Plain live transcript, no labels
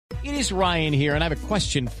It is Ryan here, and I have a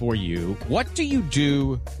question for you. What do you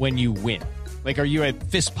do when you win? Like, are you a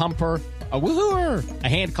fist pumper, a woohooer, a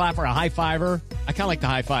hand clapper, a high fiver? I kind of like the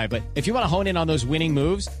high five, but if you want to hone in on those winning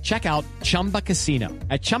moves, check out Chumba Casino.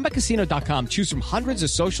 At ChumbaCasino.com, choose from hundreds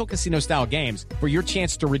of social casino-style games for your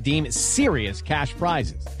chance to redeem serious cash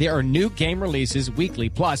prizes. There are new game releases weekly,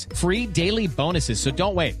 plus free daily bonuses. So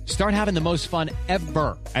don't wait. Start having the most fun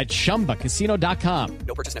ever at ChumbaCasino.com.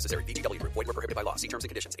 No purchase necessary. VGW Group. Void where prohibited by law. See terms and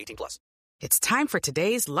conditions. 18+. It's time for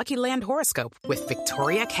today's Lucky Land horoscope with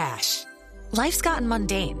Victoria Cash. Life's gotten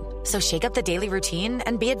mundane, so shake up the daily routine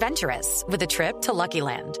and be adventurous with a trip to Lucky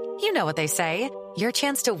Land. You know what they say. Your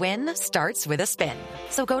chance to win starts with a spin.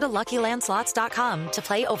 So go to LuckyLandSlots.com to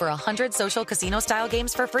play over 100 social casino-style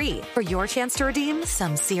games for free for your chance to redeem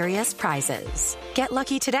some serious prizes. Get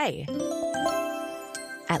lucky today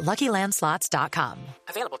at LuckyLandSlots.com.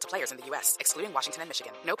 Available to players in the U.S., excluding Washington and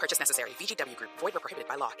Michigan. No purchase necessary. VGW Group. Void where prohibited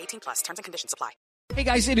by law. 18+. Terms and conditions apply. Hey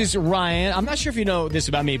guys, it is Ryan. I'm not sure if you know this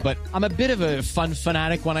about me, but I'm a bit of a fun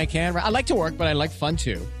fanatic when I can. I like to work, but I like fun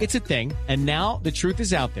too. It's a thing. And now the truth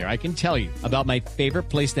is out there. I can tell you about my favorite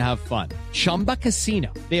place to have fun. Chumba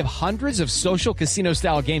Casino. They have hundreds of social casino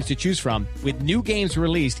style games to choose from with new games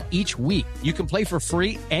released each week. You can play for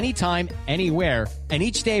free anytime, anywhere. And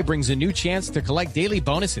each day brings a new chance to collect daily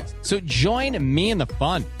bonuses. So join me in the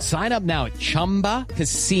fun. Sign up now at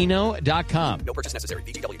ChumbaCasino.com. No purchase necessary.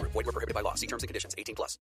 VGW Group. Void where prohibited by law. See terms and conditions.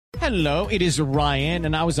 18+. Hello, it is Ryan,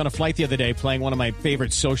 and I was on a flight the other day playing one of my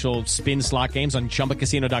favorite social spin slot games on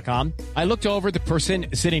ChumbaCasino.com. I looked over at the person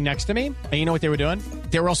sitting next to me, and you know what they were doing?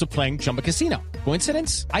 They were also playing Chumba Casino.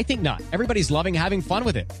 Coincidence? I think not. Everybody's loving having fun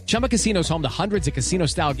with it. Chumba Casino is home to hundreds of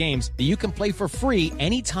casino-style games that you can play for free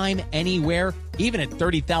anytime, anywhere, even at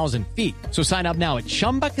 30,000 feet. So sign up now at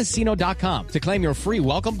ChumbaCasino.com to claim your free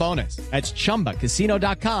welcome bonus. That's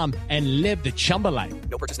ChumbaCasino.com and live the Chumba life.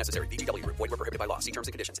 No purchase necessary. VGW Group. Void where prohibited by law. See terms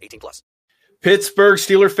and conditions. 18+. Pittsburgh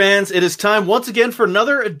Steelers fans, it is time once again for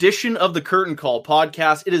another edition of the Curtain Call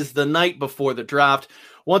podcast. It is the night before the draft.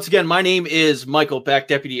 Once again, my name is Michael Beck,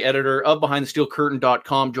 deputy editor of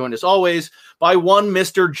BehindTheSteelCurtain.com, joined as always by one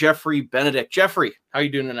Mr. Jeffrey Benedict. Jeffrey, how are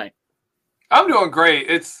you doing tonight? I'm doing great.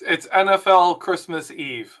 It's NFL Christmas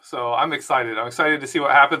Eve, so I'm excited. I'm excited to see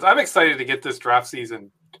what happens. I'm excited to get this draft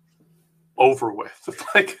season over with. It's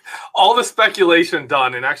like all the speculation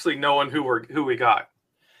done and actually knowing who we got.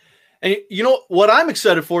 And you know what I'm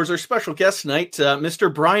excited for is our special guest tonight,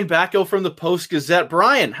 Mr. Brian Backo from the Post-Gazette.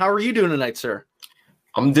 Brian, how are you doing tonight, sir?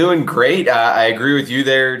 I'm doing great. I agree with you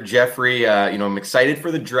there, Jeffrey. I'm excited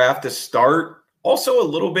for the draft to start. Also a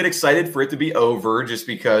little bit excited for it to be over just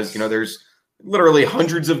because, there's literally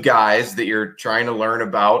hundreds of guys that you're trying to learn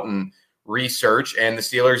about and research, and the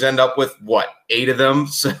Steelers end up with, 8 of them?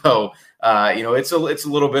 So, it's a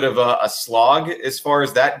little bit of a slog as far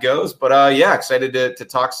as that goes. But, excited to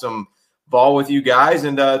talk some ball with you guys,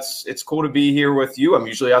 and it's cool to be here with you. I'm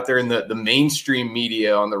usually out there in the mainstream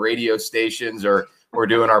media on the radio stations, or we're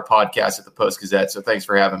doing our podcast at the Post-Gazette, so thanks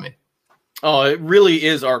for having me. Oh, it really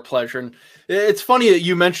is our pleasure. And it's funny that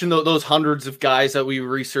you mentioned those hundreds of guys that we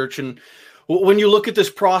research, and when you look at this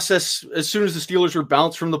process, as soon as the Steelers were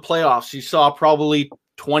bounced from the playoffs, you saw probably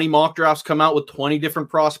 20 mock drafts come out with 20 different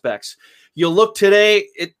prospects. You look today,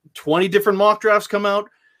 20 different mock drafts come out.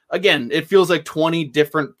 Again, it feels like 20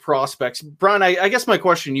 different prospects. Brian, I guess my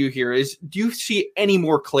question to you here is, do you see any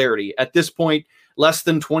more clarity at this point, less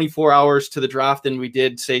than 24 hours to the draft, than we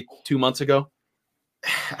did, say, 2 months ago?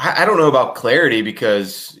 I don't know about clarity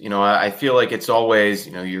because, I feel like it's always,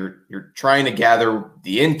 you're trying to gather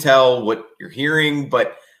the intel, what you're hearing,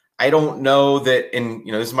 but I don't know that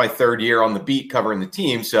this is my third year on the beat covering the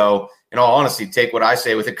team. So in all honesty, take what I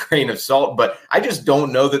say with a grain of salt, but I just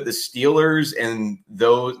don't know that the Steelers and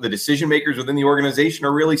the decision makers within the organization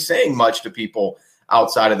are really saying much to people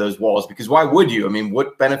outside of those walls, because why would you? I mean,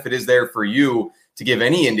 what benefit is there for you to give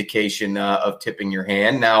any indication of tipping your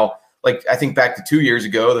hand? Now, like I think back to 2 years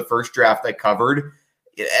ago, the first draft I covered,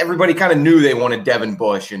 everybody kind of knew they wanted Devin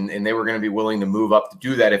Bush and they were going to be willing to move up to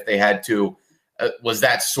do that if they had to. Was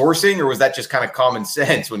that sourcing, or was that just kind of common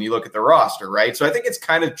sense when you look at the roster, right? So I think it's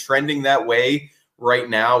kind of trending that way right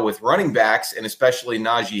now with running backs, and especially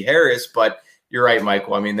Najee Harris. But you're right,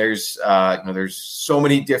 Michael. I mean, there's so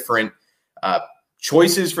many different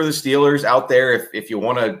choices for the Steelers out there. If you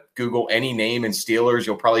want to Google any name in Steelers,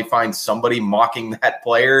 you'll probably find somebody mocking that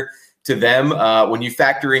player to them. When you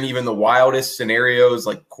factor in even the wildest scenarios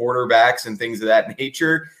like quarterbacks and things of that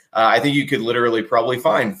nature, I think you could literally probably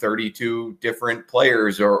find 32 different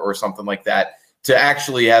players or something like that to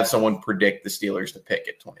actually have someone predict the Steelers to pick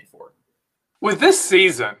at 24. With this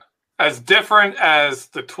season, as different as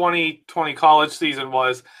the 2020 college season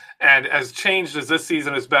was, and as changed as this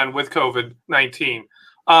season has been with COVID-19,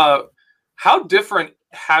 how different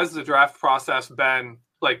has the draft process been,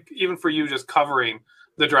 like even for you just covering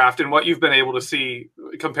the draft and what you've been able to see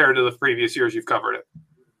compared to the previous years you've covered it?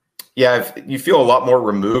 Yeah, you feel a lot more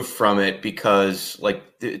removed from it because, like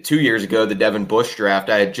 2 years ago, the Devin Bush draft,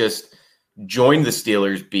 I had just joined the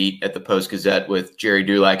Steelers beat at the Post-Gazette with Jerry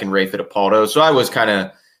Dulac and Ray Fittipaldo. So I was kind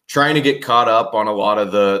of trying to get caught up on a lot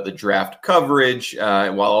of the draft coverage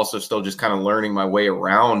while also still just kind of learning my way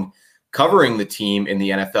around covering the team in the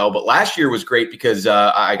NFL. But last year was great because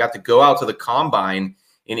I got to go out to the Combine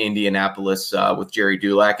in Indianapolis with Jerry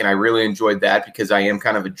Dulac, and I really enjoyed that because I am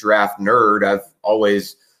kind of a draft nerd. I've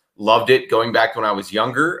always loved it going back to when I was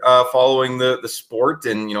younger, following the sport.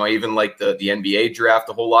 And, I even like the NBA draft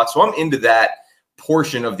a whole lot. So I'm into that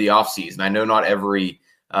portion of the offseason. I know not every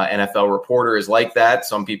NFL reporter is like that.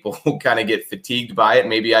 Some people kind of get fatigued by it.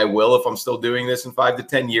 Maybe I will if I'm still doing this in 5 to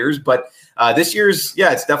 10 years. But this year's,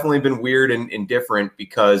 it's definitely been weird and different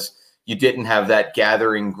because you didn't have that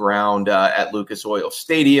gathering ground at Lucas Oil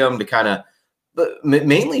Stadium to kind of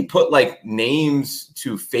mainly put like names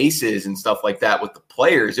to faces and stuff like that with the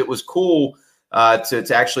players. It was cool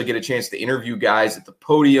to actually get a chance to interview guys at the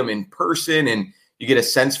podium in person, and you get a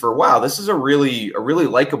sense for, wow, this is a really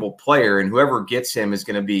likable player, and whoever gets him is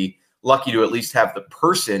going to be lucky to at least have the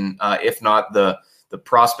person, if not the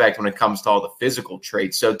prospect when it comes to all the physical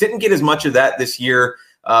traits. So didn't get as much of that this year,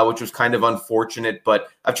 which was kind of unfortunate, but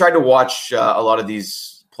I've tried to watch a lot of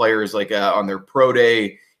these players like on their pro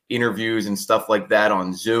day interviews and stuff like that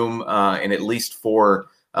on Zoom. And at least for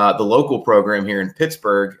the local program here in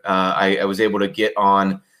Pittsburgh, I was able to get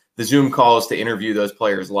on the Zoom calls to interview those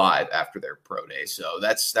players live after their pro day. So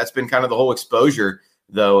that's been kind of the whole exposure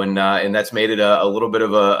though. And that's made it a little bit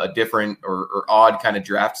of a different or odd kind of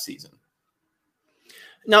draft season.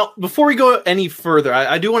 Now, before we go any further,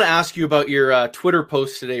 I do want to ask you about your Twitter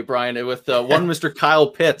post today, Brian, with one Mr. Kyle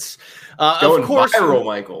Pitts. Going of course, viral,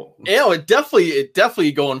 Michael. Yeah, it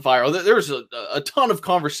definitely going viral. There's a ton of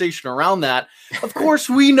conversation around that. Of course,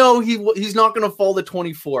 we know he's not going to fall to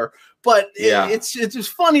 24, but it's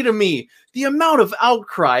just funny to me the amount of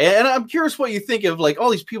outcry, and I'm curious what you think of like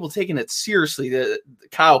all these people taking it seriously. The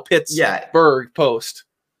Kyle Pitts Berg post.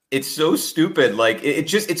 It's so stupid. Like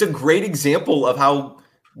it's a great example of how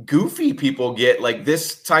goofy people get like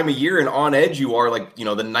this time of year and on edge you are, like,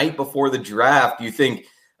 the night before the draft. You think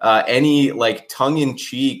any like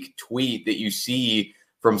tongue-in-cheek tweet that you see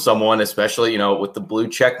from someone, especially, with the blue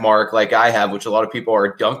check mark like I have, which a lot of people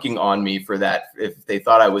are dunking on me for that if they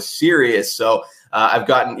thought I was serious. So I've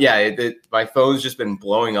gotten, my phone's just been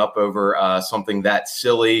blowing up over something that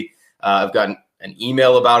silly. I've gotten an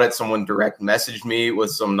email about it. Someone direct messaged me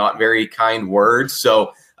with some not very kind words.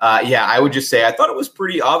 So I would just say I thought it was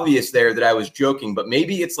pretty obvious there that I was joking, but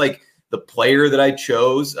maybe it's like the player that I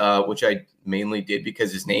chose, which I mainly did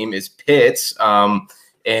because his name is Pitts.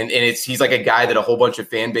 And he's like a guy that a whole bunch of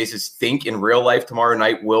fan bases think in real life tomorrow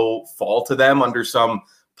night will fall to them under some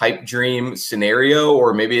pipe dream scenario,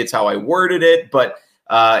 or maybe it's how I worded it. But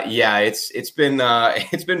it's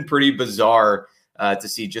been pretty bizarre to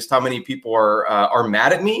see just how many people are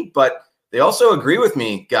mad at me, but they also agree with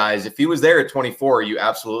me, guys. If he was there at 24, you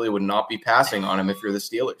absolutely would not be passing on him if you're the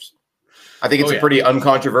Steelers. I think it's a pretty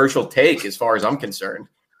uncontroversial take as far as I'm concerned.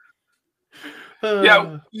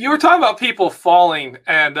 You were talking about people falling,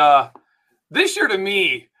 and this year to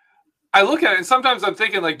me, I look at it and sometimes I'm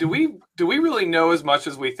thinking, like, do we really know as much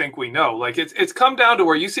as we think we know? Like it's come down to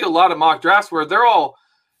where you see a lot of mock drafts where they're all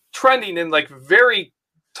trending in like very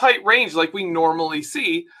tight range like we normally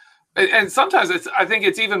see. And sometimes I think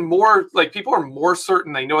it's even more like people are more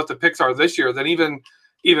certain they know what the picks are this year than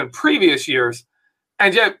even previous years.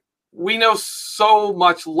 And yet we know so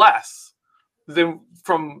much less than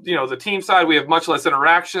from, the team side. We have much less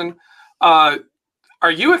interaction. Are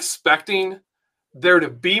you expecting there to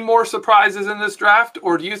be more surprises in this draft?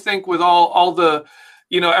 Or do you think with all the,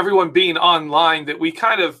 everyone being online that we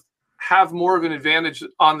kind of have more of an advantage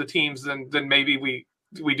on the teams than maybe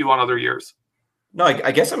we do on other years? No,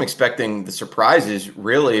 I guess I'm expecting the surprises,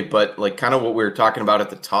 really, but like kind of what we were talking about at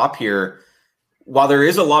the top here, while there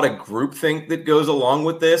is a lot of groupthink that goes along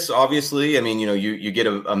with this, obviously, I mean, you get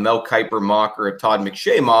a Mel Kiper mock or a Todd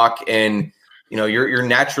McShay mock, and, you're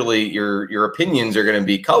naturally, your opinions are going to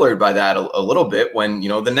be colored by that a little bit when,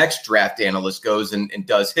 the next draft analyst goes and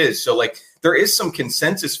does his. So like there is some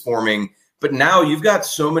consensus forming, but now you've got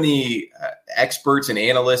so many experts and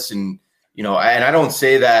analysts and, and I don't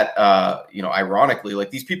say that, ironically, like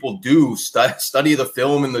these people do study the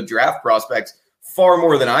film and the draft prospects far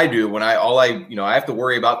more than I do when I have to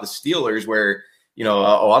worry about the Steelers, where, a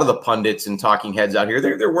lot of the pundits and talking heads out here,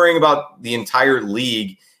 they're worrying about the entire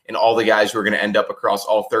league and all the guys who are going to end up across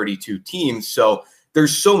all 32 teams. So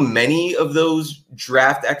there's so many of those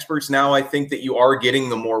draft experts now, I think, that you are getting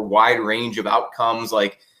the more wide range of outcomes.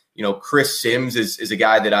 Like, Chris Sims is a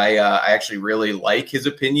guy that I actually really like his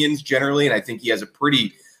opinions generally. And I think he has a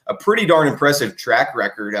pretty darn impressive track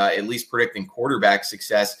record, at least predicting quarterback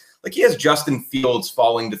success. Like, he has Justin Fields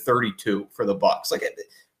falling to 32 for the Bucs. Like,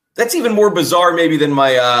 that's even more bizarre maybe than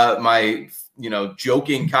my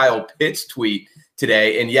joking Kyle Pitts tweet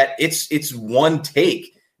today. And yet it's one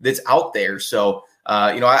take that's out there. So,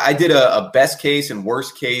 I did a best case and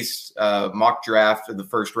worst case mock draft of the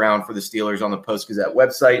first round for the Steelers on the Post-Gazette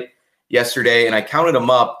website yesterday, and I counted them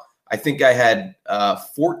up. I think I had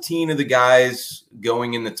 14 of the guys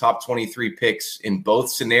going in the top 23 picks in both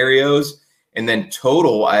scenarios, and then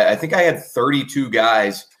total, I think I had 32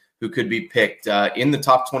 guys who could be picked in the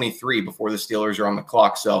top 23 before the Steelers are on the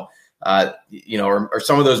clock. So, are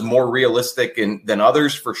some of those more realistic than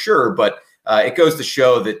others? For sure, but it goes to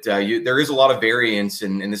show that there is a lot of variance,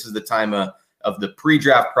 and this is the time of the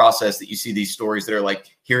pre-draft process that you see these stories that are like,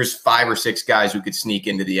 here's 5 or 6 guys who could sneak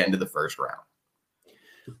into the end of the first round.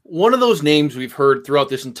 One of those names we've heard throughout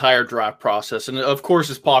this entire draft process, and of course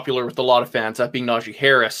is popular with a lot of fans, that being Najee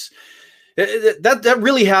Harris. That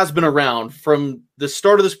really has been around from the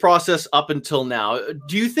start of this process up until now.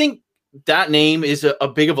 Do you think that name is a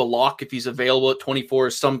big of a lock if he's available at 24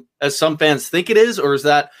 as some fans think it is, or is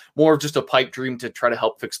that more of just a pipe dream to try to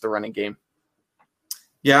help fix the running game?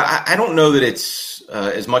 Yeah, I don't know that it's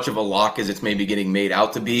as much of a lock as it's maybe getting made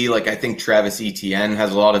out to be. Like, I think Travis Etienne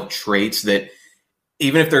has a lot of traits that,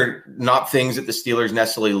 even if they're not things that the Steelers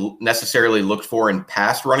necessarily looked for in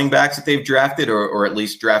past running backs that they've drafted or at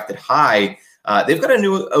least drafted high, they've got a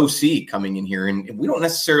new OC coming in here, and we don't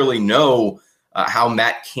necessarily know how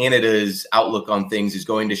Matt Canada's outlook on things is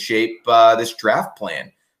going to shape this draft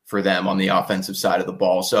plan for them on the offensive side of the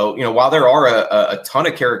ball. So, while there are a ton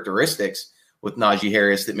of characteristics with Najee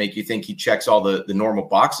Harris that make you think he checks all the normal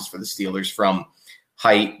boxes for the Steelers, from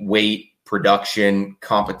height, weight, production,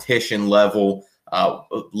 competition level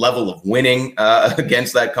of winning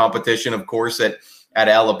against that competition, of course, at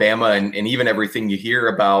Alabama, and even everything you hear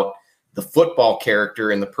about the football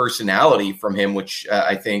character and the personality from him, which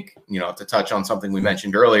I think, to touch on something we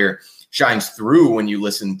mentioned earlier, shines through when you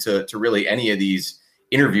listen to really any of these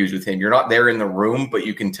interviews with him. You're not there in the room, but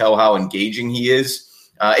you can tell how engaging he is.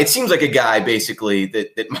 It seems like a guy basically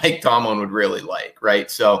that Mike Tomlin would really like,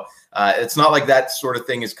 right? So it's not like that sort of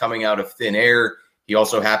thing is coming out of thin air. He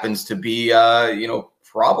also happens to be,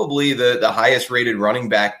 probably the highest rated running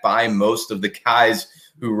back by most of the guys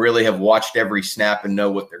who really have watched every snap and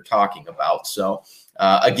know what they're talking about. So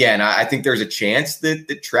again, I think there's a chance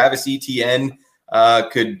that Travis Etienne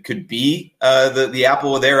could be the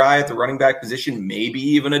apple of their eye at the running back position, maybe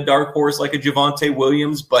even a dark horse like a Javonte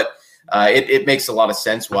Williams. But it makes a lot of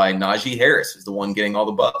sense why Najee Harris is the one getting all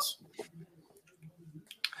the buzz.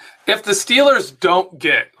 If the Steelers don't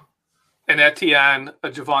get an Etienne, a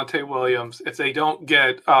Javonte Williams, if they don't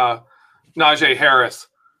get Najee Harris,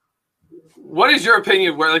 what is your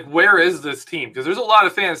opinion? Where is this team? Because there's a lot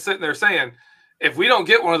of fans sitting there saying, if we don't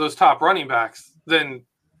get one of those top running backs, then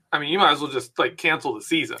you might as well just cancel the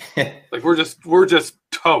season. We're just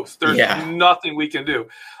toast. There's nothing we can do.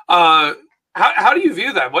 How do you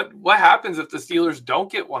view that? What happens if the Steelers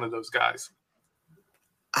don't get one of those guys?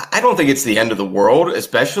 I don't think it's the end of the world,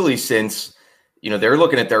 especially since they're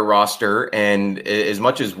looking at their roster, and as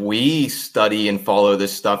much as we study and follow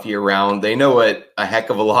this stuff year round, they know it a heck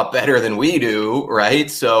of a lot better than we do, right?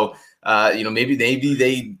 So, maybe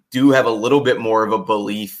they do have a little bit more of a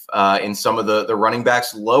belief in some of the running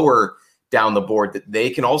backs lower down the board that they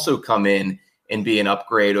can also come in and be an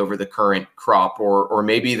upgrade over the current crop, or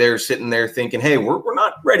maybe they're sitting there thinking, hey, we're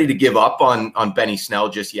not ready to give up on Benny Snell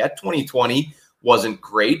just yet. 2020 wasn't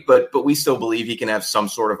great, but we still believe he can have some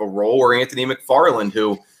sort of a role. Or Anthony McFarland,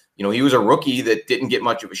 who, he was a rookie that didn't get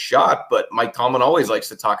much of a shot, but Mike Tomlin always likes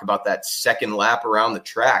to talk about that second lap around the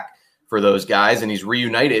track for those guys. And he's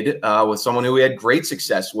reunited with someone who he had great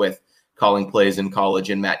success with calling plays in college,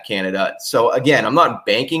 in Matt Canada. So again, I'm not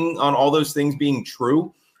banking on all those things being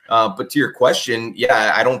true. But to your question,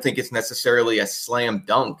 I don't think it's necessarily a slam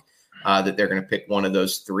dunk that they're going to pick one of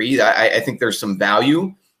those three. I think there's some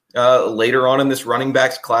value later on in this running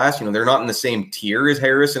backs class. They're not in the same tier as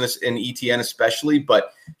Harris and Etienne especially,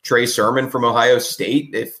 but Trey Sermon from Ohio State,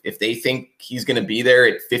 if they think he's going to be there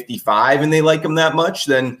at 55 and they like him that much,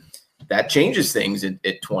 then that changes things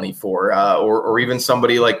at 24. Or even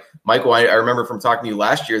somebody like Michael, I remember from talking to you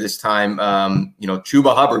last year this time,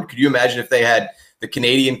 Chuba Hubbard. Could you imagine if they had the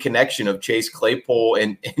Canadian connection of Chase Claypool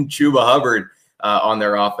and Chuba Hubbard on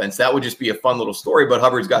their offense? That would just be a fun little story, but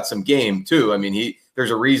Hubbard's got some game too. I mean,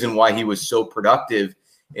 there's a reason why he was so productive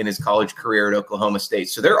in his college career at Oklahoma State.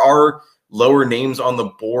 So there are lower names on the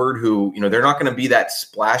board who, they're not going to be that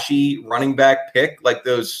splashy running back pick like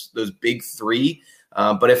those big three.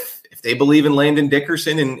 But if they believe in Landon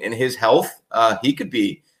Dickerson and his health, he could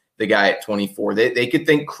be the guy at 24. They could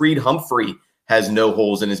think Creed Humphrey has no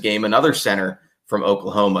holes in his game, another center from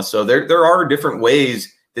Oklahoma. So there are different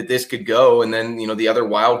ways that this could go. And then, the other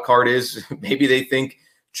wild card is maybe they think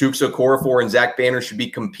Chuks Okorafor and Zach Banner should be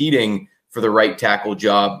competing for the right tackle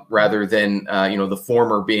job rather than, the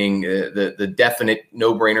former being the definite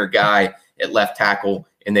no-brainer guy at left tackle.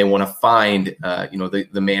 And they want to find,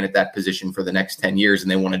 the man at that position for the next 10 years.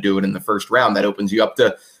 And they want to do it in the first round. That opens you up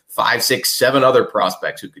to 5, 6, 7 other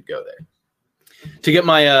prospects who could go there. To get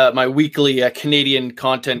my weekly Canadian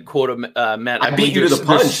content quota met, I beat you to the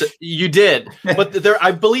punch. You did, but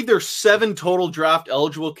I believe there's 7 total draft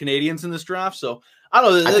eligible Canadians in this draft. So I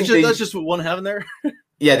don't know. That's just what one having there.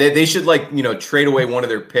 Yeah, they should trade away one of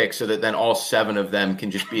their picks so that then all 7 of them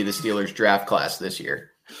can just be the Steelers draft class this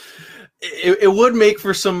year. It would make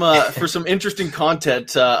for some interesting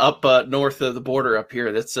content up north of the border up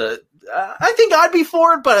here. That's I think I'd be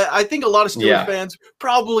for it, but I think a lot of Steelers fans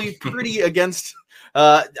probably pretty against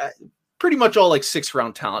pretty much all 6th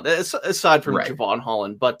round talent, aside from Javon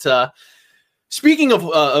Holland. But speaking of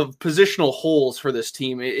positional holes for this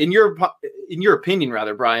team, in your opinion,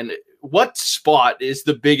 rather, Brian, what spot is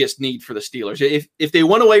the biggest need for the Steelers? If they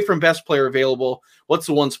went away from best player available, what's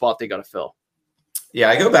the one spot they got to fill? Yeah,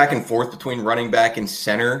 I go back and forth between running back and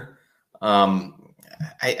center.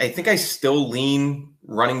 I think I still lean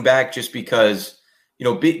running back just because,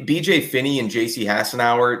 BJ Finney and JC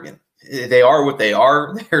Hassenauer, they are what they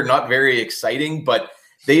are. They're not very exciting, but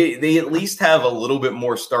they at least have a little bit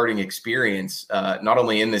more starting experience, not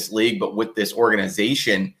only in this league, but with this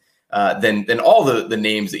organization than all the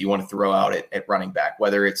names that you want to throw out at running back,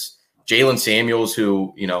 whether it's Jalen Samuels,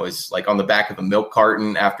 who, is on the back of a milk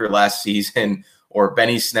carton after last season, or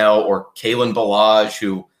Benny Snell, or Kalen Ballage,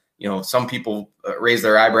 who, some people raise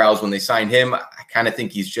their eyebrows when they signed him. I kind of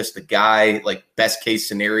think he's just a guy, best case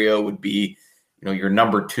scenario would be, your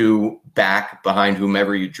number 2 back behind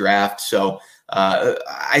whomever you draft. So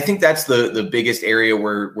I think that's the biggest area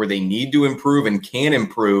where they need to improve and can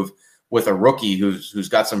improve with a rookie who's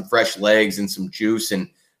got some fresh legs and some juice and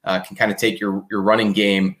can kind of take your running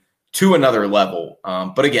game to another level.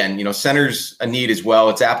 But again, center's a need as well.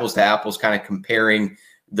 It's apples to apples, kind of comparing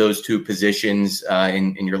those 2 positions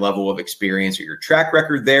in your level of experience or your track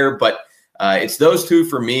record there. But it's those 2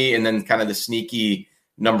 for me. And then kind of the sneaky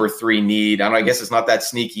number 3 need, I guess it's not that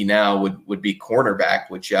sneaky now, would be cornerback,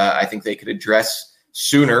 which I think they could address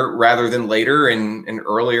sooner rather than later and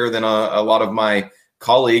earlier than a lot of my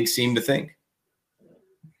colleagues seem to think.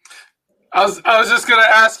 I was just going to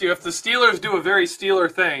ask you, if the Steelers do a very Steeler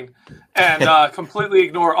thing and completely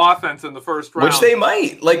ignore offense in the first round. Which they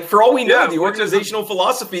might. For all we know, the organizational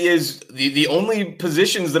philosophy is the only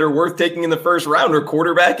positions that are worth taking in the first round are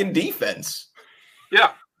quarterback and defense.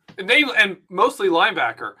 Yeah, and mostly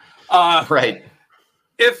linebacker. Right.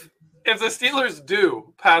 If the Steelers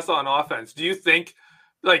do pass on offense, do you think,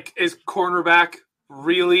 is cornerback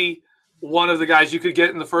really one of the guys you could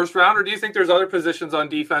get in the first round, or do you think there's other positions on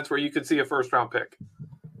defense where you could see a first round pick?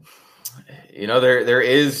 There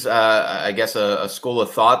is, I guess, a school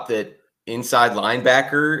of thought that inside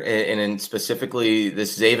linebacker and specifically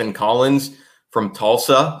this Zaven Collins from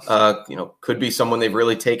Tulsa, could be someone they've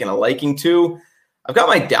really taken a liking to. I've got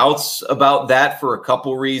my doubts about that for a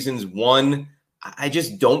couple reasons. One, I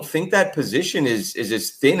just don't think that position is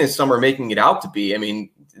as thin as some are making it out to be. I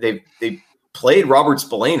mean, they played Robert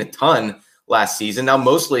Spillane a ton last season, now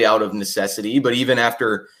mostly out of necessity, but even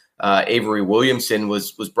after Avery Williamson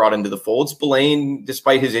was brought into the fold, Spillane,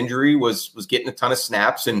 despite his injury, was getting a ton of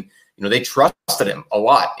snaps, and they trusted him a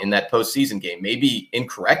lot in that postseason game, maybe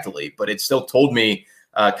incorrectly, but it still told me,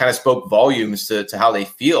 kind of spoke volumes to how they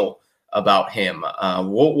feel about him.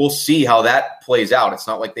 We'll see how that plays out. It's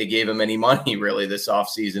not like they gave him any money really this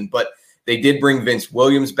offseason, but they did bring Vince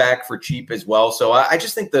Williams back for cheap as well. So I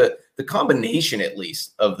just think the combination, at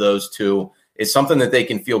least, of those 2 is something that they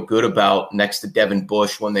can feel good about next to Devin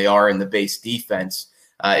Bush when they are in the base defense.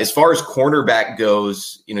 As far as cornerback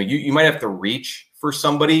goes, you might have to reach for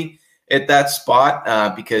somebody at that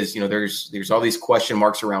spot because, there's all these question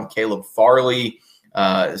marks around Caleb Farley.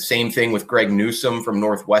 Same thing with Greg Newsome from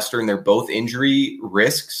Northwestern. They're both injury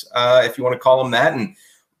risks, if you want to call them that. And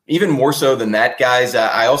even more so than that, guys,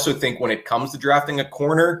 I also think when it comes to drafting a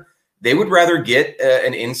corner, they would rather get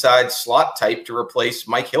an inside slot type to replace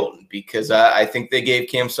Mike Hilton, because I think they gave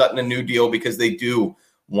Cam Sutton a new deal because they do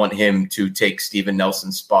want him to take Steven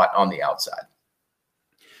Nelson's spot on the outside.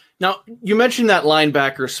 Now, you mentioned that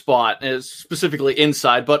linebacker spot, specifically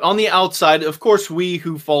inside, but on the outside, of course, we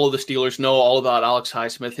who follow the Steelers know all about Alex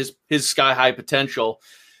Highsmith, his sky-high potential.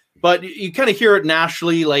 But you kind of hear it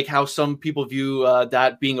nationally, like how some people view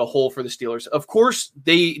that being a hole for the Steelers. Of course,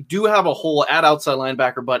 they do have a hole at outside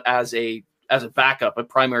linebacker, but as a backup, a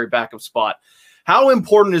primary backup spot. How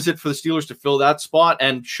important is it for the Steelers to fill that spot,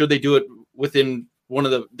 and should they do it within one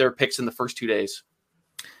of their picks in the first 2 days?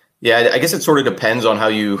 Yeah, I guess it sort of depends on how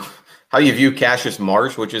you view Cassius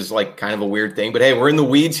Marsh, which is like kind of a weird thing. But hey, we're in the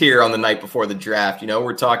weeds here on the night before the draft.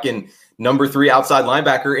 We're talking number 3 outside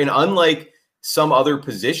linebacker, and unlike some other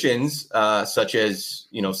positions, such as,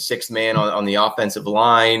 sixth man on the offensive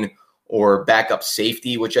line or backup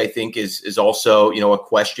safety, which I think is also, a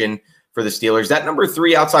question for the Steelers. That number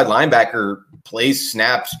 3 outside linebacker plays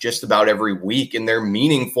snaps just about every week, and they're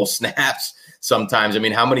meaningful snaps sometimes. I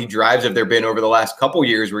mean, how many drives have there been over the last couple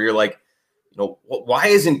years where you're like, why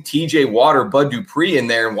isn't TJ Watt or Bud Dupree in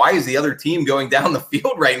there? And why is the other team going down the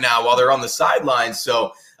field right now while they're on the sidelines?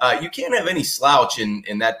 So you can't have any slouch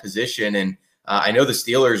in that position. And I know the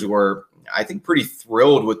Steelers were, I think, pretty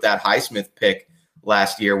thrilled with that Highsmith pick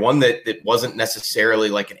last year, one that wasn't necessarily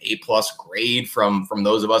like an A+ grade from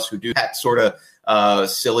those of us who do that sort of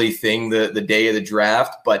silly thing the day of the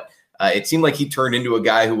draft. But it seemed like he turned into a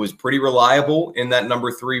guy who was pretty reliable in that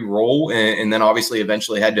number 3 role, and then obviously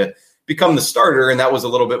eventually had to become the starter, and that was a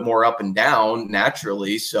little bit more up and down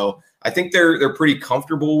naturally. So I think they're pretty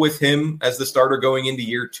comfortable with him as the starter going into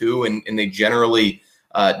year 2, and they generally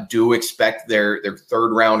do expect their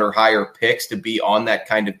 3rd round or higher picks to be on that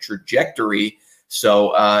kind of trajectory.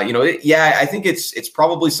 So, I think it's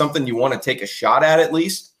probably something you want to take a shot at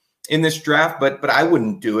least in this draft, but I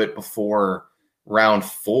wouldn't do it before round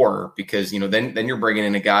 4, because, then you're bringing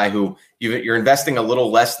in a guy who you're investing a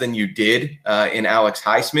little less than you did in Alex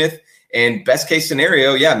Highsmith. And best case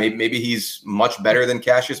scenario, maybe he's much better than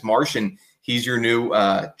Cassius Marsh, and he's your new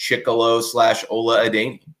Chicolo/Ola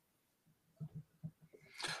Adeni.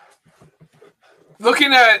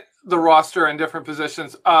 Looking at the roster and different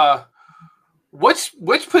positions,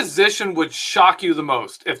 which position would shock you the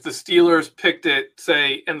most if the Steelers picked it,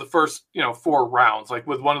 say, in the first 4 rounds, like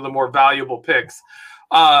with one of the more valuable picks?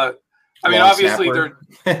 Obviously snapper.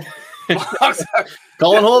 They're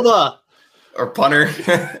Colin Holba or punter.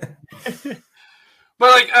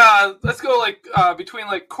 But let's go between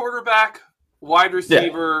quarterback, wide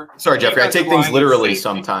receiver. Yeah. Sorry, Jeffrey, I take things literally safety.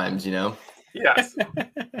 sometimes, Yes.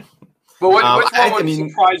 But which one would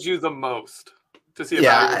surprise you the most to see a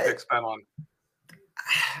valuable pick spent on?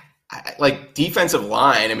 Like defensive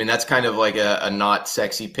line. I mean, that's kind of like a not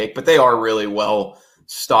sexy pick, but they are really well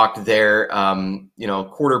stocked there.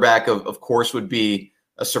 Quarterback of course would be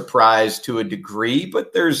a surprise to a degree,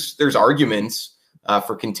 but there's arguments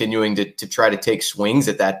for continuing to try to take swings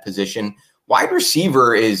at that position. Wide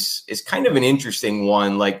receiver is kind of an interesting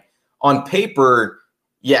one. Like on paper,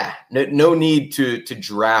 no need to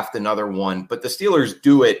draft another one, but the Steelers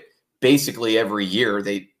do it basically every year.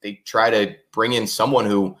 They try to bring in someone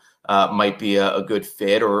who might be a good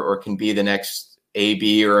fit or can be the next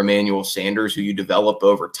AB or Emmanuel Sanders who you develop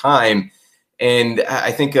over time. And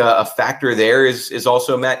I think a factor there is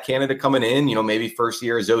also Matt Canada coming in, maybe first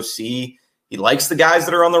year as OC. He likes the guys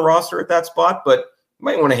that are on the roster at that spot, but you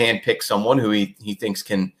might want to handpick someone who he thinks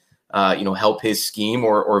can help his scheme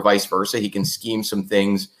or vice versa. He can scheme some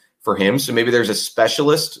things for him. So maybe there's a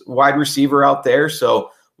specialist wide receiver out there.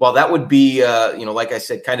 So while that would be, like I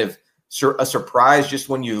said, kind of a surprise just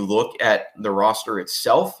when you look at the roster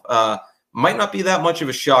itself, might not be that much of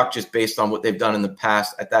a shock just based on what they've done in the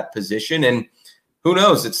past at that position. And who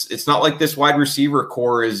knows? It's not like this wide receiver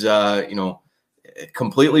core is,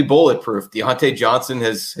 completely bulletproof. Deontay Johnson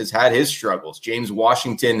has had his struggles. James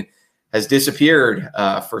Washington has disappeared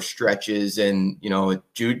for stretches, and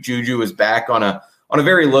Juju is back on a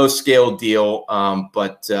very low scale deal.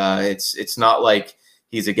 But it's not like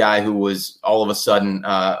he's a guy who was all of a sudden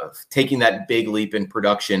taking that big leap in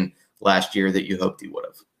production last year that you hoped he would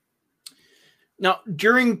have. Now,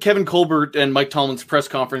 during Kevin Colbert and Mike Tomlin's press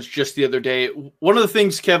conference just the other day, one of the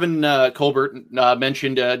things Kevin Colbert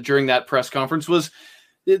mentioned during that press conference was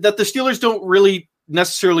that the Steelers don't really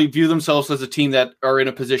necessarily view themselves as a team that are in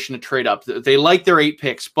a position to trade up. They like their 8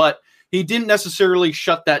 picks, but he didn't necessarily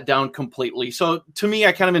shut that down completely. So to me,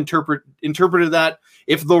 I kind of interpreted that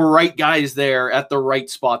if the right guy is there at the right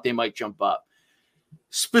spot, they might jump up.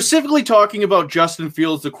 Specifically talking about Justin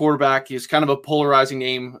Fields, the quarterback, is kind of a polarizing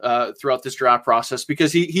name throughout this draft process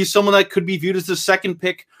because he's someone that could be viewed as the second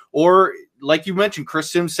pick, or like you mentioned,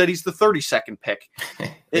 Chris Sims said he's the 32nd pick.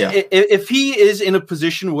 Yeah. If he is in a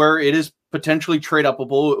position where it is potentially trade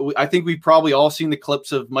upable, I think we've probably all seen the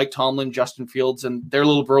clips of Mike Tomlin, Justin Fields, and their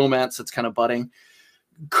little bromance that's kind of budding.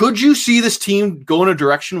 Could you see this team go in a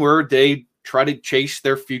direction where they try to chase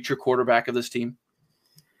their future quarterback of this team?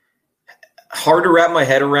 Hard to wrap my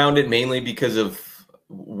head around it, mainly because of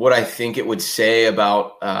what I think it would say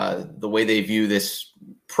about the way they view this,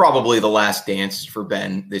 probably the last dance for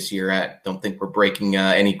Ben this year. I don't think we're breaking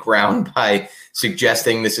any ground by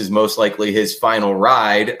suggesting this is most likely his final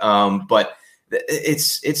ride, but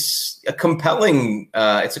it's a compelling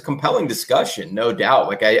discussion, no doubt.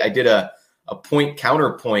 Like I did a point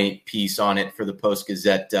counterpoint piece on it for the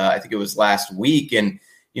Post-Gazette. I think it was last week, and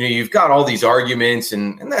you've got all these arguments,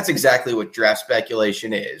 and that's exactly what draft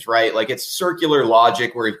speculation is, right? Like it's circular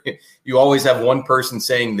logic where you always have one person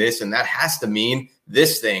saying this, and that has to mean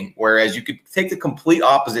this thing, whereas you could take the complete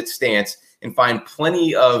opposite stance and find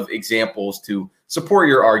plenty of examples to support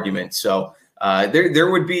your argument. So there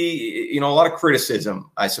would be, a lot of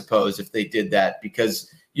criticism, I suppose, if they did that, because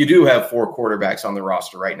you do have 4 quarterbacks on the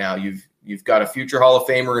roster right now. You've got a future Hall of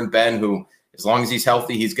Famer in Ben, who, as long as he's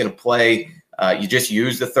healthy, he's going to play. You just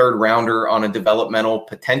used the 3rd rounder on a developmental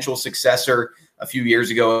potential successor a few years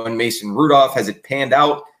ago in Mason Rudolph. Has it panned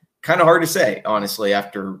out? Kind of hard to say, honestly,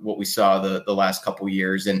 after what we saw the last couple of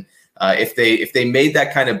years. And if they made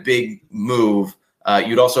that kind of big move,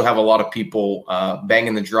 you'd also have a lot of people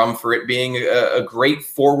banging the drum for it being a great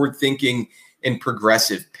forward-thinking and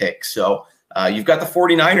progressive pick. So you've got the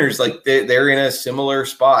 49ers, like they're in a similar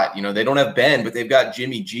spot. They don't have Ben, but they've got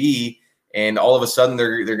Jimmy G. And all of a sudden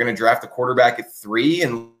they're going to draft a quarterback at 3.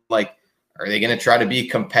 And are they going to try to be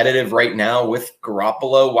competitive right now with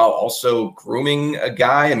Garoppolo while also grooming a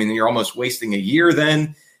guy? I mean, you're almost wasting a year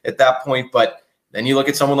then at that point. But then you look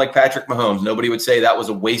at someone like Patrick Mahomes. Nobody would say that was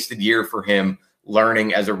a wasted year for him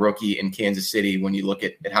learning as a rookie in Kansas City when you look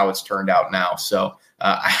at how it's turned out now. So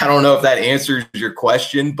I don't know if that answers your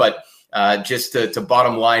question, but just to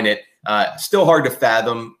bottom line it, still hard to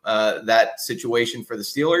fathom that situation for the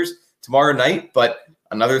Steelers tomorrow night. But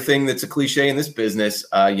another thing that's a cliche in this business,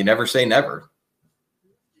 you never say never.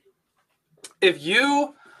 If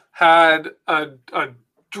you had a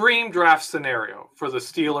dream draft scenario for the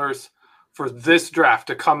Steelers for this draft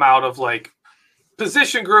to come out of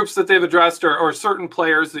position groups that they've addressed or certain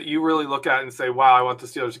players that you really look at and say, wow, I want the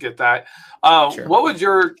Steelers to get that. Sure. What would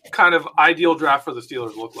your kind of ideal draft for the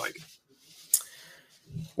Steelers look like?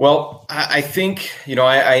 Well, I think,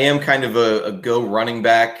 I am kind of a go running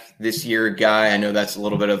back this year guy. I know that's a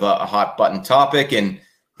little bit of a hot button topic. And,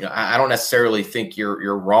 I don't necessarily think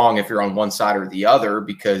you're wrong if you're on one side or the other,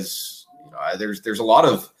 because there's a lot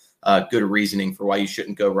of good reasoning for why you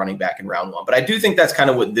shouldn't go running back in round 1. But I do think that's kind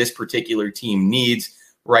of what this particular team needs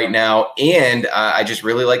right now. And I just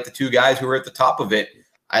really like the 2 guys who are at the top of it.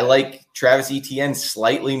 I like Travis Etienne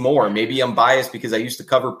slightly more. Maybe I'm biased because I used to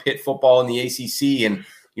cover Pitt football in the ACC, and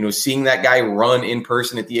seeing that guy run in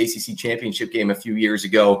person at the ACC championship game a few years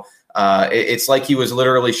ago, it's like he was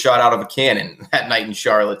literally shot out of a cannon that night in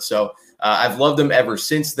Charlotte. So I've loved him ever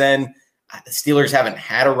since then. The Steelers haven't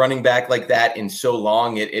had a running back like that in so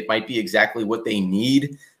long. It might be exactly what they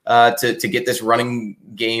need to get this running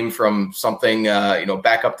game from something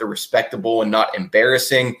back up to respectable and not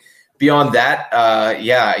embarrassing. Beyond that,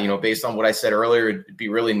 based on what I said earlier, it'd be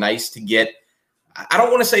really nice to get, I don't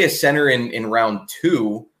want to say a center in round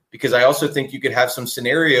 2, because I also think you could have some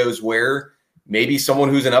scenarios where maybe someone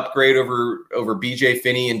who's an upgrade over BJ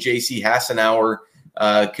Finney and JC Hassenauer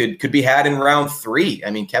could be had in round 3. I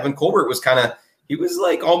mean, Kevin Colbert was he was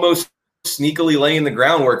almost sneakily laying the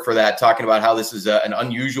groundwork for that, talking about how this is an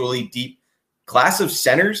unusually deep class of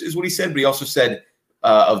centers is what he said, but he also said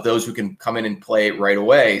of those who can come in and play right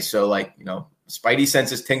away. So Spidey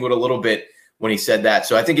senses tingled a little bit when he said that.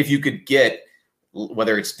 So I think if you could get,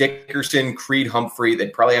 whether it's Dickerson, Creed, Humphrey,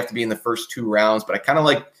 they'd probably have to be in the first 2 rounds, but I kind of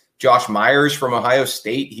like Josh Myers from Ohio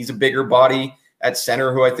State. He's a bigger body at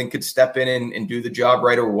center who I think could step in and do the job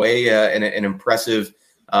right away. And an impressive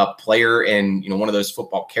player and, one of those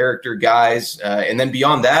football character guys. And then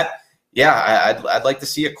beyond that, I'd like to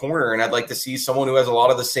see a corner, and I'd like to see someone who has a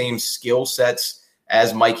lot of the same skill sets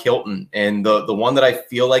as Mike Hilton. And the one that I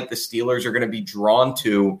feel like the Steelers are going to be drawn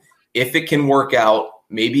to, if it can work out,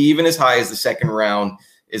 maybe even as high as the 2nd round,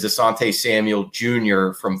 is Asante Samuel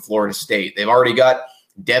Jr. from Florida State. They've already got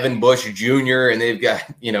Devin Bush Jr., and they've got,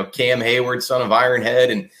 Cam Hayward, son of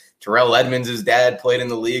Ironhead, and Terrell Edmonds' dad played in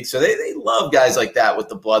the league. So they love guys like that with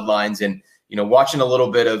the bloodlines. And, watching a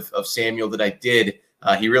little bit of Samuel that I did,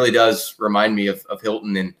 he really does remind me of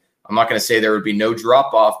Hilton. And I'm not going to say there would be no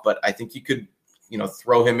drop off, but I think you could,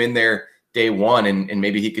 throw him in there day one and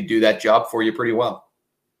maybe he could do that job for you pretty well.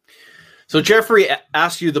 So Jeffrey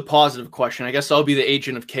asked you the positive question. I guess I'll be the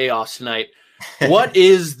agent of chaos tonight. What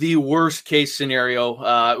is the worst case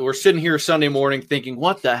scenario? We're sitting here Sunday morning thinking,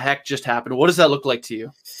 what the heck just happened? What does that look like to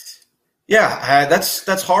you? Yeah,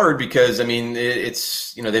 that's hard because,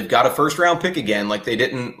 it's, they've got a first round pick again, like they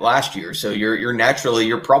didn't last year. So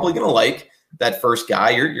you're probably going to like that first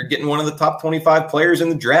guy. You're getting one of the top 25 players in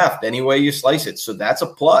the draft any way you slice it. So that's a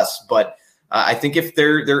plus. But I think if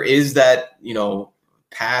there is that,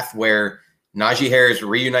 path where Najee Harris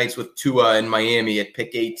reunites with Tua in Miami at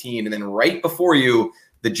pick 18, and then right before you,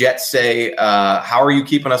 the Jets say, how are you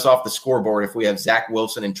keeping us off the scoreboard if we have Zach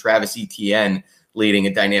Wilson and Travis Etienne leading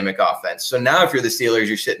a dynamic offense? So now if you're the Steelers,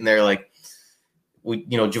 you're sitting there like,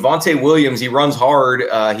 Javonte Williams, he runs hard.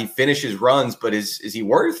 He finishes runs, but is he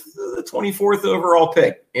worth the 24th overall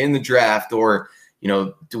pick in the draft? Or,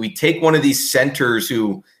 do we take one of these centers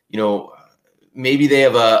who, maybe they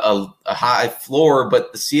have a high floor,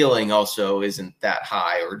 but the ceiling also isn't that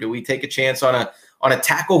high? Or do we take a chance on a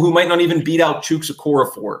tackle who might not even beat out Chuks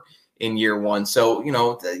Okorafor in year one? So,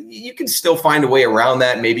 you can still find a way around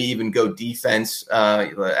that, maybe even go defense,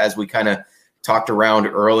 as we kind of talked around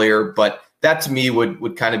earlier. But that to me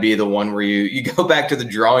would kind of be the one where you go back to the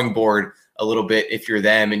drawing board a little bit if you're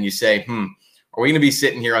them and you say, are we going to be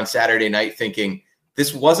sitting here on Saturday night thinking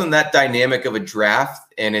this wasn't that dynamic of a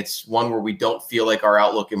draft, and it's one where we don't feel like our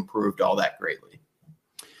outlook improved all that greatly?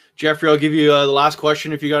 Jeffrey, I'll give you the last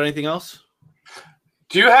question if you got anything else.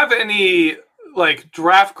 Do you have any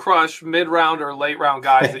draft crush mid-round or late-round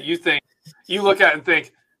guys that you think you look at and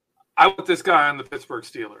think, I want this guy on the Pittsburgh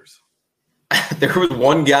Steelers? There was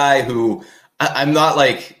one guy who I'm not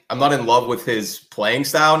in love with his playing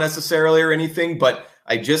style necessarily or anything, but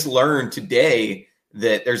I just learned today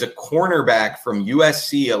that there's a cornerback from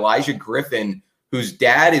USC, Elijah Griffin, whose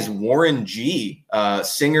dad is Warren G,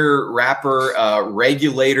 singer, rapper,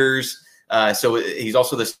 Regulators. So he's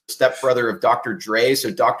also the stepbrother of Dr. Dre.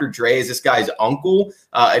 So Dr. Dre is this guy's uncle.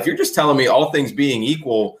 If you're just telling me all things being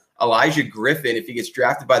equal, Elijah Griffin, if he gets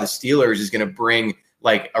drafted by the Steelers, is going to bring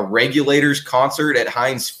like a Regulators concert at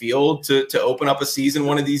Heinz Field to open up a season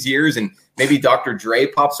one of these years, and maybe Dr. Dre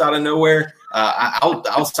pops out of nowhere.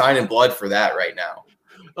 I'll sign in blood for that right now.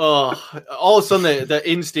 All of a sudden the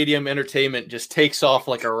in-stadium entertainment just takes off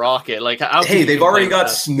like a rocket. Like, hey, they've already got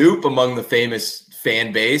Snoop among the famous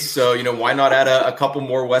fan base, so why not add a couple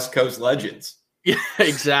more West Coast legends? Yeah,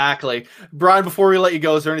 exactly. Brian, before we let you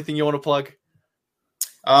go, is there anything you want to plug?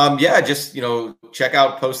 Just check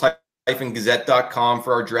out post-gazette.com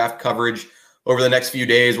for our draft coverage over the next few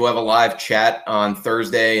days. We'll have a live chat on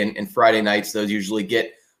Thursday and Friday nights. Those usually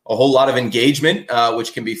get a whole lot of engagement,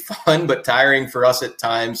 which can be fun but tiring for us at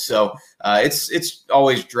times. So it's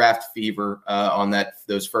always draft fever on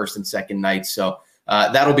those first and second nights. So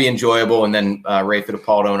that'll be enjoyable. And then Ray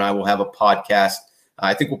Fittipaldo and I will have a podcast.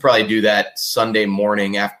 I think we'll probably do that Sunday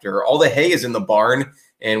morning after all the hay is in the barn,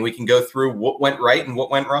 and we can go through what went right and what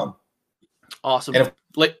went wrong. Awesome. And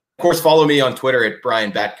of course, follow me on Twitter at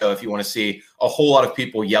Brian Batko if you want to see a whole lot of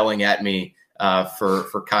people yelling at me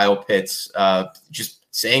for Kyle Pitts, just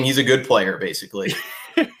saying he's a good player, basically.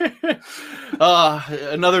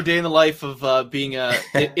 Another day in the life of being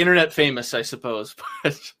internet famous, I suppose.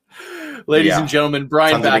 But, ladies and gentlemen,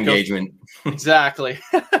 Brian Batko. Engagement. Exactly.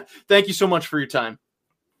 Thank you so much for your time.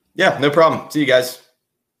 Yeah, no problem. See you guys.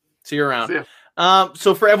 See you around. See ya.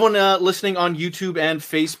 So for everyone listening on YouTube and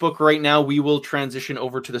Facebook right now, we will transition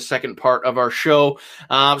over to the second part of our show.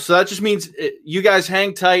 So that just means you guys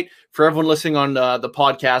hang tight. For everyone listening on the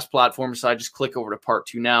podcast platform side, just click over to part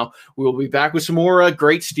 2 now. We will be back with some more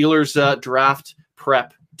great Steelers draft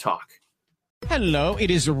prep talk. Hello,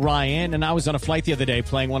 it is Ryan, and I was on a flight the other day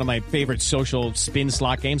playing one of my favorite social spin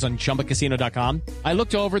slot games on ChumbaCasino.com. I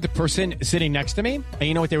looked over at the person sitting next to me, and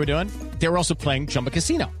you know what they were doing? They were also playing Chumba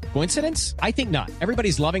Casino. Coincidence? I think not.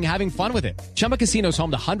 Everybody's loving having fun with it. Chumba Casino is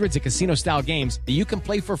home to hundreds of casino-style games that you can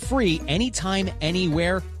play for free anytime,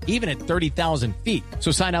 anywhere, even at 30,000 feet.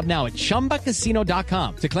 So sign up now at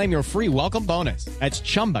ChumbaCasino.com to claim your free welcome bonus. That's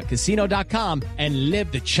ChumbaCasino.com and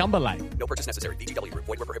live the Chumba life. No purchase necessary. VGW Group.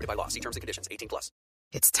 Void where prohibited by law. See terms and conditions. 18+.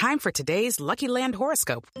 It's time for today's Lucky Land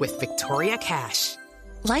horoscope with Victoria Cash.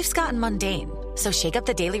 Life's gotten mundane, so shake up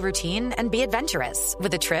the daily routine and be adventurous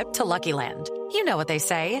with a trip to Lucky Land. You know what they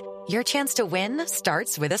say. your chance to win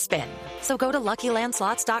starts with a spin. So go to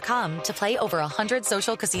LuckyLandSlots.com to play over 100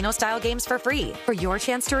 social casino-style games for free for your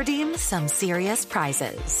chance to redeem some serious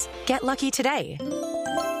prizes. Get lucky today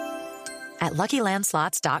at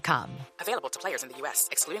LuckyLandSlots.com. Available to players in the U.S.,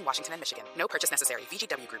 excluding Washington and Michigan. No purchase necessary.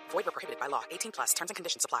 VGW Group. Void where prohibited by law. 18 plus. Terms and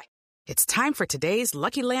conditions apply. It's time for today's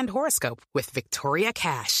Lucky Land horoscope with Victoria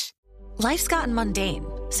Cash. Life's gotten mundane,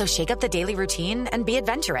 so shake up the daily routine and be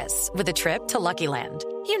adventurous with a trip to Lucky Land.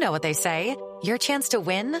 You know what they say. Your chance to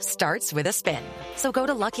win starts with a spin. So go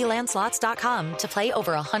to LuckyLandSlots.com to play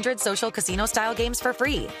over 100 social casino-style games for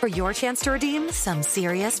free for your chance to redeem some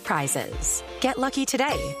serious prizes. Get lucky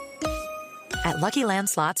today at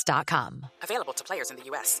LuckyLandSlots.com. Available to players in the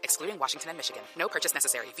U.S., excluding Washington and Michigan. No purchase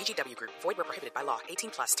necessary. VGW Group. Void where prohibited by law.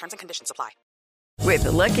 18 plus. Terms and conditions apply. With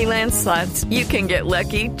the Lucky Land Slots, you can get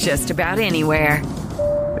lucky just about anywhere.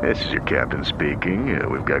 This is your captain speaking.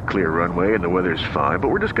 We've got clear runway and the weather's fine, but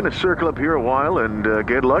we're just going to circle up here a while and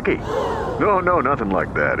get lucky. No, nothing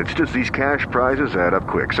like that. It's just these cash prizes add up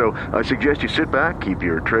quick. So I suggest you sit back, keep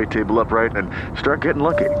your tray table upright, and start getting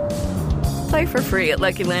lucky. Play for free at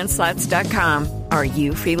LuckyLandSlots.com. Are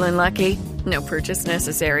you feeling lucky? No purchase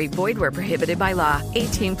necessary. Void where prohibited by law.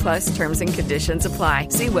 18 plus terms and conditions apply.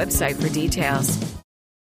 See website for details.